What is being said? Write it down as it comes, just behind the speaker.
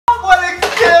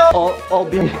I'll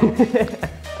be.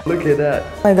 Look at that.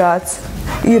 Oh my god,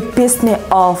 you pissed me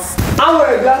off. I'm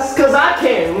wearing glasses because I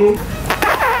can.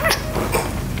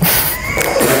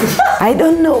 I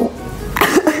don't know.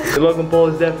 Logan Paul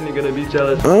is definitely gonna be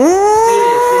jealous.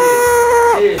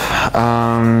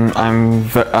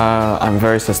 I'm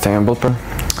very sustainable.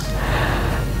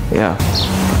 Yeah.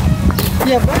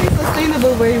 Yeah, very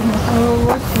sustainable way.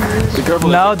 Be careful.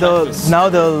 Now they'll.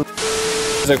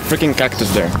 There's a freaking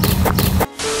cactus there.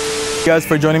 Thank you guys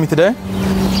for joining me today.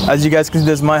 As you guys can see,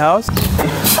 this is my house.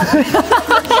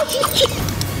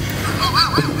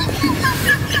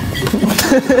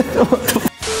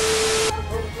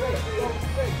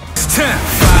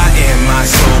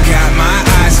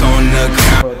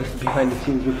 Bro, this is behind the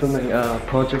scenes. We're filming a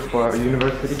project for our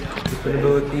university,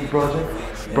 sustainability project.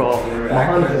 Bro,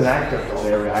 Mahan is an actor.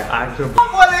 Actor.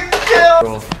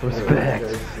 Bro, respect.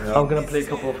 I'm gonna play a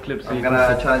couple of clips. So I'm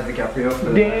gonna challenge DiCaprio for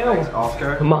the next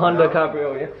Oscar. Mahan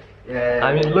DiCaprio, yeah. Yeah.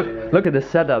 I mean, look at the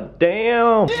setup.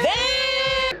 Damn.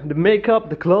 The makeup,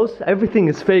 the clothes, everything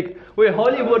is fake. We're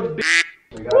Hollywood.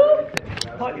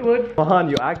 Hollywood. Mahan,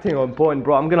 you're acting on point,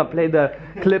 bro. I'm gonna play the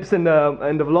clips in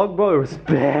the vlog, bro.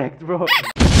 Respect, bro.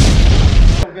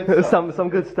 Some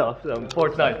good stuff. Some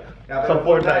Fortnite. Yeah, some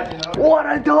Fortnite. You know? What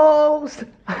are those?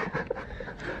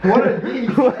 What are these?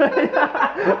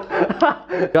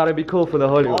 Gotta be cool for the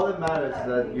Hollywood. All that matters is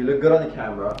that you look good on the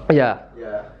camera. Yeah.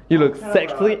 Yeah. You look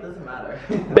sexy. It doesn't matter.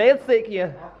 Basic,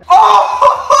 yeah.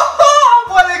 Oh!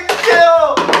 What a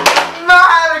kill!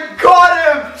 Man, got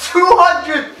him!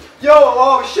 200! Yo,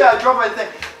 oh shit, I dropped my thing.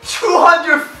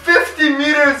 250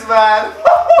 meters, man!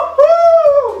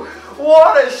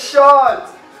 What a shot!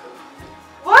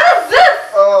 What is this?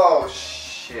 Oh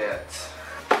shit.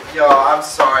 Yo, I'm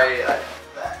sorry.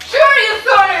 Sure, you're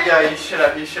sorry. Yeah, you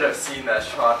should have seen that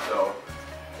shot though.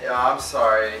 Yeah, I'm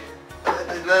sorry.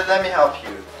 Let me help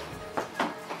you.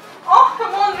 Oh,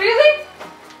 come on, really?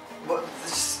 Well,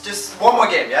 just one more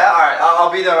game, yeah? Alright, I'll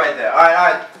be there right there.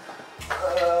 Alright.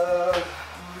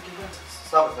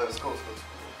 Stop it though, it's cool.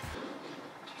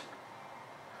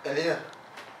 Elena,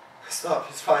 stop,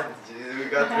 it's fine. We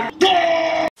got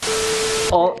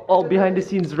All behind the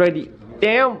scenes ready.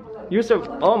 Damn, Yusuf.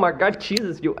 Oh my god,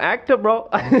 Jesus, you actor, bro.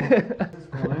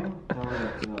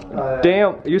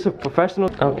 Damn, Yusuf, professional.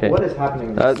 Okay. What is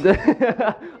happening? I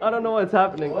don't know what's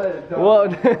happening.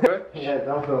 What? Yeah,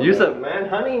 don't go. Yusuf, man,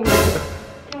 honey.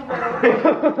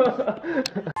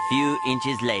 Few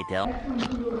inches later.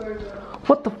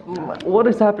 What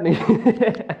is happening?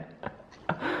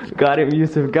 Got him,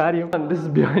 Yusuf, got him. This is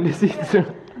behind the scenes.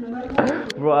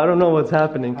 Bro, I don't know what's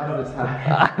happening. How did this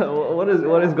happen? What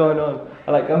is going on?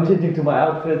 Like, I'm changing to my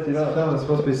outfits, you know. It's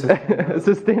supposed to be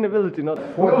Sustainability, not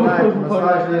Fortnite,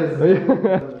 massages.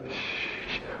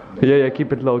 Yeah,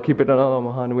 keep it low, keep it on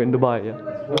Mahan. We're in Dubai, yeah.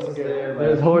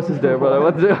 There's horses there, brother.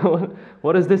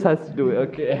 What does this has to do with?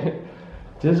 Okay.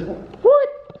 Just what?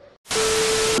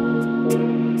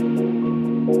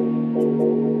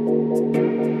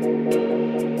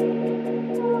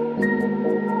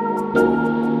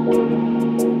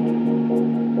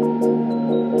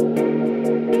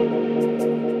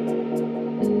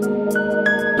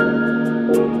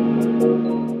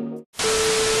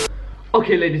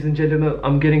 Okay, ladies and gentlemen,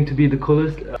 I'm getting to be the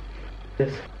coolest.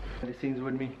 Yes, the scenes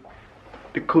with me,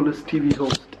 the coolest TV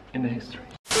host in the history.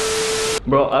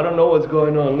 Bro, I don't know what's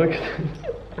going on. Look at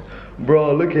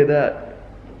bro, look at that.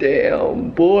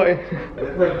 Damn, boy. You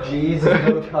look like G's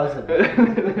little cousin.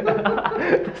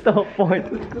 That's the whole point.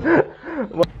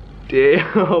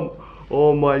 Damn.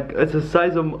 Oh my god, it's the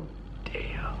size of.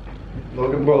 Damn.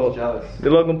 Logan Bro, Paul's jealous.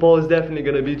 the Logan Paul is definitely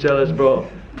gonna be jealous, bro.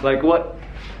 Like what?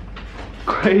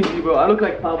 Crazy, bro. I look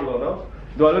like Pablo, no?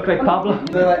 Do I look like Pablo? You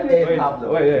look like a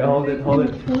Pablo. Wait, hold it.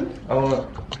 I wanna.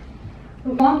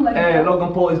 Hey,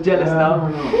 Logan Paul is jealous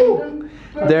now.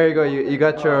 There you go. You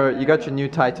got your new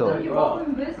title. And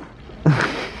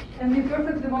you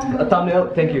perfectly won A thumbnail,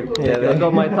 thank you. Yeah, I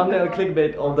got my thumbnail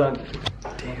clickbait all done.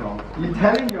 Damn. You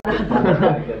telling your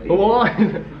What?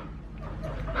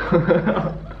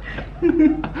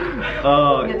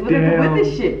 Oh, damn.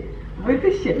 With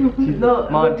this shit.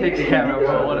 Mom, take the camera,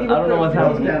 bro. I don't know what's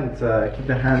happening. Keep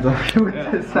the hands off you with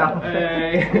this out.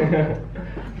 Hey.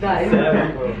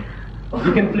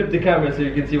 You can flip the camera so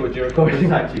you can see what you're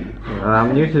recording.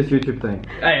 I'm new to this YouTube thing.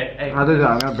 Hey. How do that?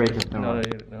 I'm gonna break it. No.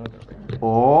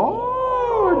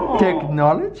 Oh,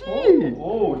 technology.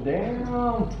 Oh,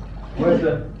 damn. Where's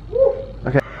the?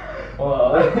 Okay.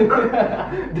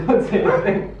 Don't say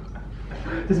anything.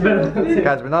 It's better than say.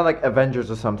 Guys, we're not like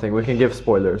Avengers or something. We can give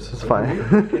spoilers. It's fine.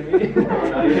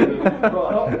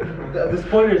 Bro, the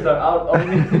spoilers are out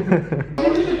only.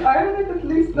 Iron it at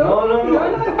least, No.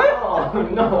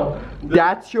 no.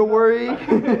 That's your worry?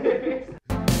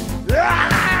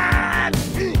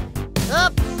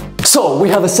 So we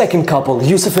have a second couple,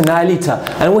 Yusuf and Ailita,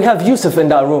 and we have Yusuf in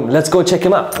that room. Let's go check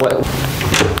him out.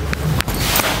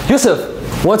 Yusuf,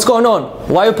 what's going on?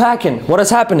 Why are you packing? What is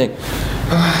happening?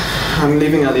 I'm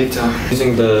leaving Alita.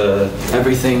 Using the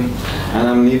everything, and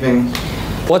I'm leaving.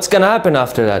 What's gonna happen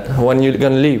after that? When you're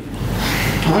gonna leave?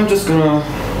 I'm just gonna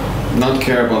not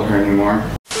care about her anymore.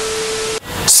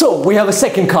 So we have a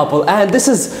second couple, and this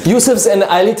is Yusuf's and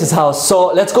Ailita's house. So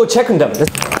let's go check on them.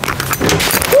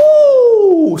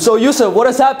 Woo! So Yusuf, what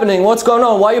is happening? What's going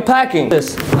on? Why are you packing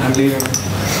this? I'm leaving.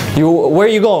 Where are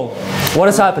you going? What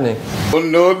is happening? Oh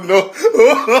no no!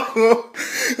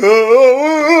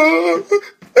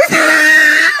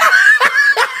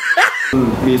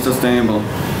 Be sustainable.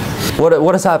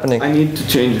 What is happening? I need to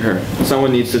change her.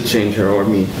 Someone needs to change her or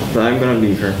me. But I'm gonna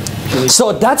leave her.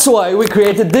 So that's why we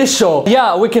created this show.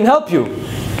 Yeah, we can help you.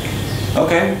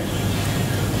 Okay.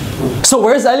 So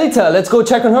where's Ailita? Let's go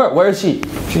check on her. Where is she?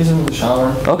 She's in the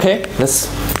shower. Okay,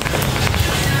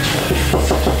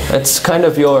 it's kind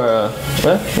of your,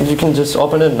 you can just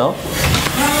open it now.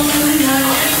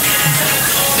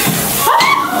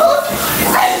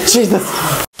 Jesus.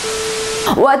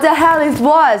 What the hell it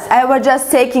was? I was just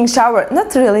taking shower.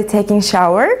 Not really taking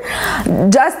shower.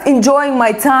 Just enjoying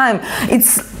my time.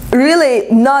 It's really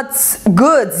not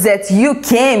good that you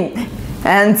came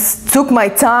and took my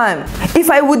time. If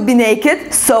I would be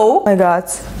naked, so... Oh my god.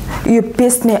 You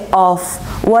pissed me off.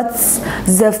 What's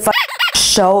the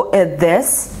show is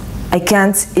this? I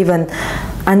can't even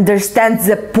understand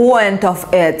the point of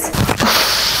it.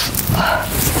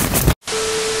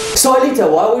 So Ailita,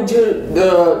 why would you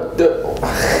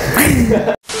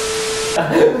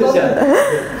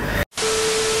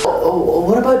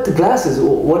what about the glasses?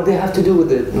 What do they have to do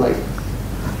with it? Like,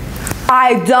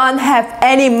 I don't have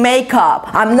any makeup.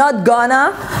 I'm not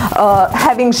gonna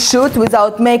having shoot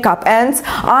without makeup, and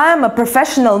I'm a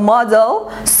professional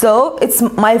model, so it's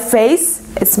my face,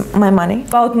 it's my money.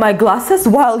 About my glasses,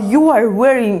 while you are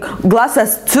wearing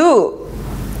glasses too.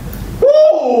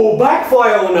 ooh,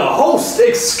 backfire on the host.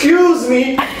 Excuse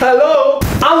me. Hello.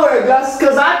 I'm wearing glasses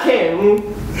because I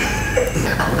can.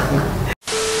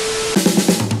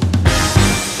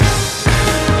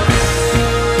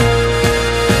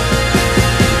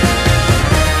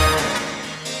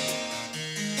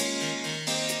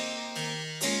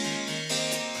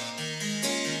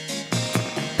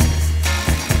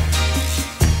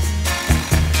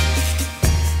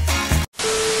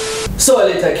 So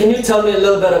Ailita, can you tell me a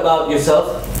little bit about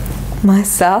yourself?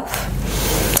 Myself?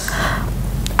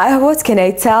 What can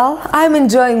I tell? I'm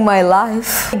enjoying my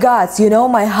life. God, you know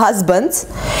my husband,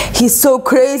 he's so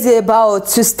crazy about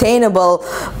sustainable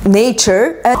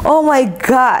nature. And oh my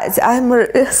God, I'm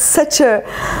such a...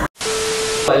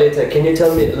 Ailita, can you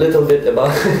tell me a little bit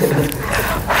about...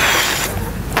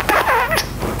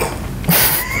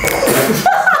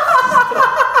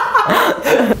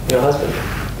 your husband?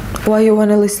 Why you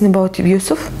wanna listen about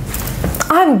Yusuf?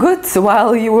 I'm good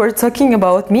while you were talking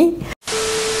about me.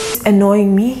 He's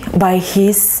annoying me by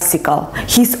his bicycle.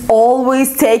 He's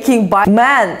always taking by...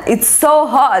 Man, it's so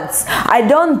hot. I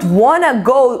don't wanna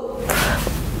go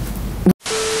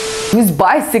with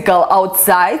bicycle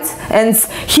outside, and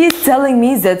he's telling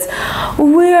me that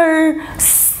we're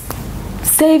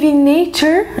saving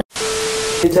nature.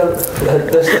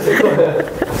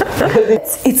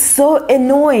 It's so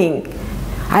annoying.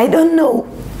 I don't know.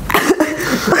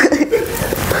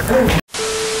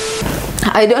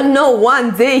 I don't know.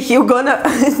 One day you're gonna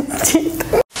cheat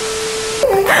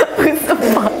with the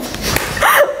mom.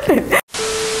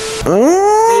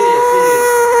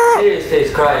 Serious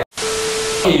face, crying.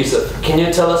 Yusuf, can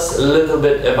you tell us a little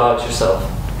bit about yourself?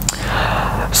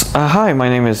 Hi, my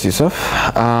name is Yusuf.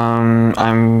 I'm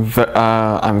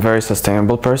a very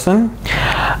sustainable person,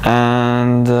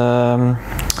 and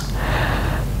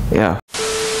yeah.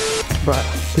 But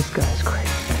this guy's crazy.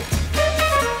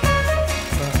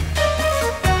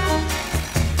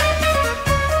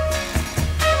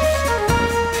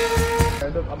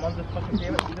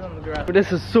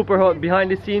 This is super hot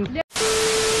behind the scenes.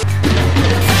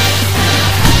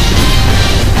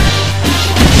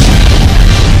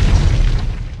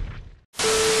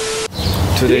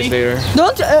 2 days later.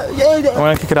 I'm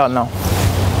gonna kick it out now.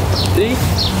 See?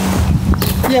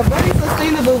 Yeah, very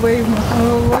sustainable way.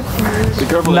 Be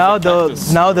careful. Now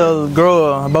they'll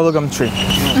grow a bubblegum tree.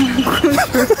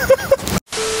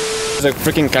 There's a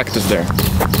freaking cactus there.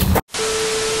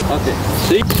 Okay.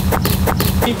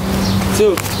 3,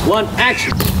 2, 1,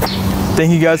 action!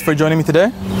 Thank you guys for joining me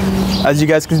today. As you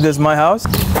guys can see, this is my house.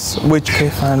 Which, okay,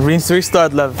 fine.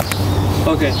 Restart Lev.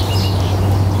 Okay.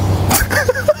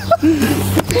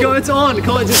 Go, it's on.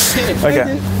 Come on, just say it.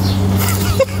 Okay.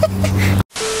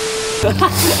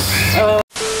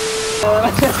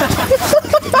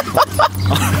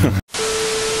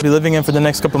 Be living in for the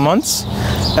next couple months,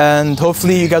 and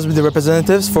hopefully you guys will be the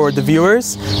representatives for the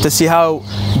viewers to see how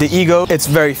the Ego, it's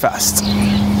very fast.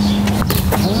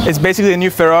 It's basically a new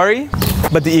Ferrari,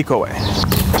 but the eco way.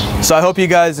 So I hope you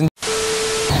guys enjoy.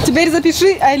 Теперь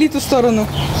запиши Айлиту в сторону.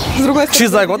 С другой стороны.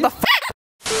 She's like, what the f?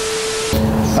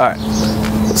 Alright.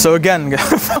 So again,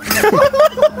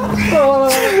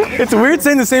 it's weird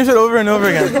saying the same shit over and over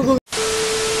again.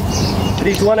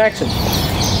 3, 2, 1, action.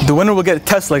 The winner will get a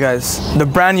Tesla, guys. The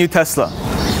brand new Tesla.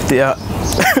 The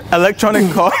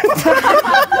electronic car.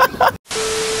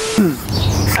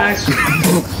 Action.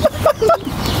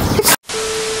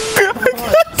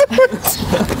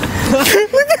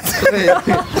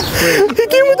 He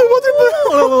came with the water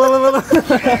bottle.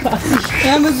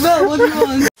 I'm as well, what do you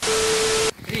want?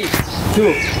 3,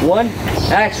 2, 1,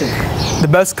 action. The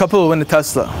best couple will win the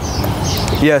Tesla.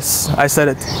 Yes, I said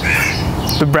it.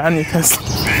 The brand new Tesla.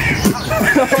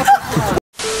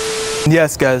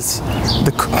 Yes, guys.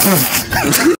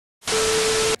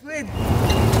 Wait.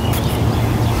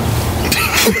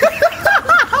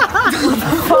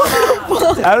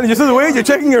 I don't. You said wait. You're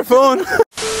checking your phone.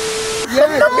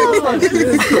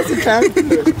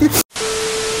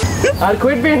 I'll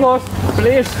quit being host,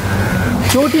 please.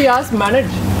 Shoot, he has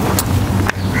managed.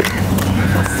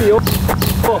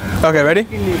 Okay, ready?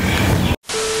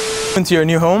 Into your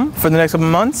new home for the next couple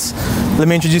months. Let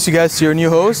me introduce you guys to your new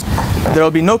host. There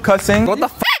will be no cussing. What the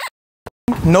f?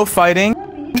 No fighting.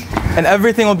 And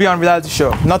everything will be on reality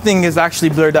show. Nothing is actually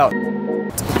blurred out.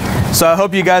 So I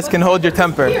hope you guys can hold your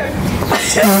temper.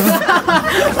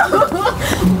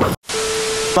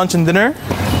 Lunch and dinner,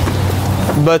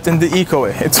 but in the eco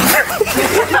way. It's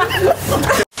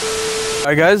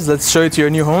Alright guys, let's show you to your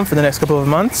new home for the next couple of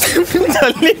months.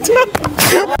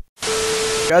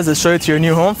 Guys, let's show you to your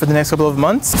new home for the next couple of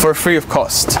months for free of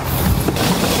cost.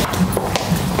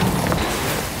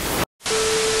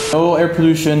 No air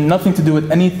pollution, nothing to do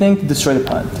with anything to destroy the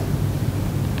planet.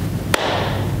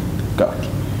 Go.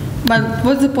 But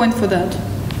what's the point for that?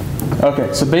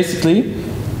 Okay, so basically...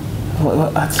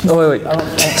 Oh, wait.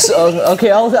 So,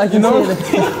 okay, I can know.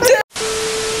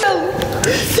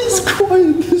 He's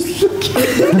quiet, he's looking.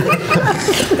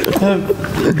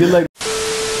 Be like...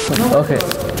 Okay.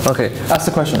 Ask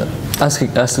the question. Ask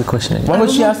the question. Why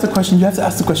would she ask the question? You have to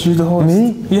ask the question. You're the host.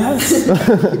 Me? Yes.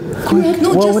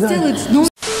 No, just tell it. No.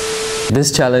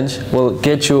 This challenge will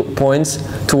get you points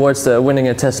towards winning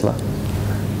a Tesla.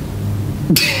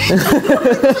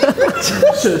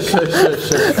 Sure.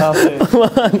 Okay.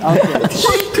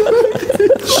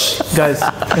 Guys,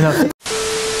 enough.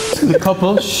 The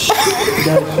couple. Shh.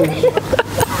 Guys, shush.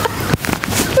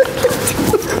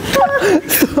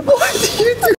 What do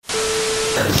you do?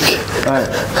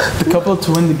 Alright. The couple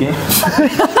to win the game.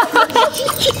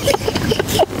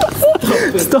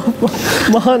 Stop.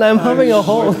 Man, I'm having a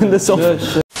hole in the sofa.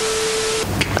 Shush.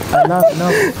 Enough.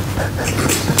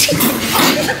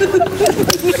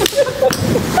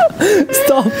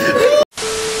 Stop.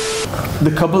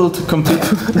 The couple to complete.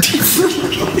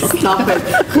 Stop it.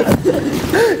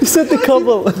 You said the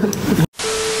couple.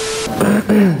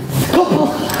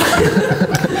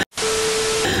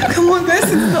 Come on guys,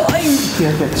 it's fine.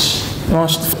 Yeah, bitch.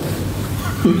 Watch the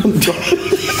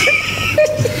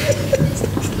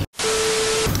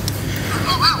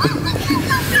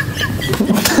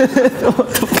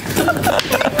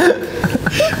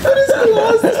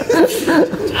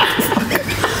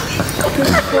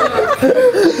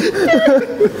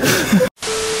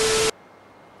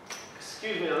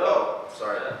Excuse me, hello.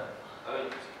 Sorry.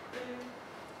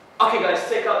 Okay, guys,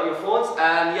 take out your phones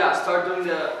and start doing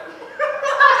the.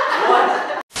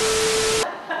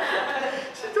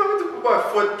 She told me to put my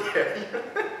foot there.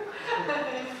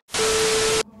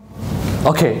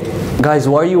 Okay, guys,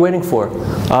 what are you waiting for?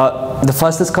 The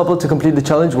fastest couple to complete the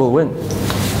challenge will win.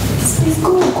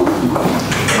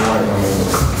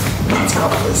 Let's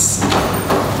got this.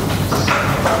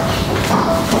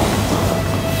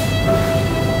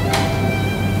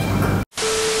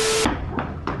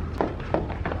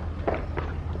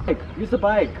 Use the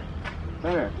bike.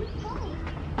 Better.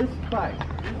 This bike.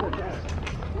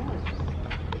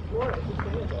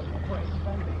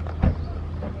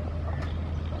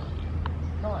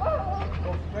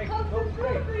 Go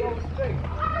straight.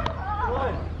 Come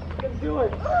on. You can do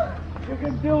it. You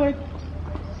can do it.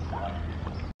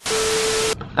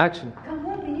 Action. Come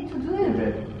on, we need to do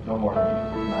it. No more.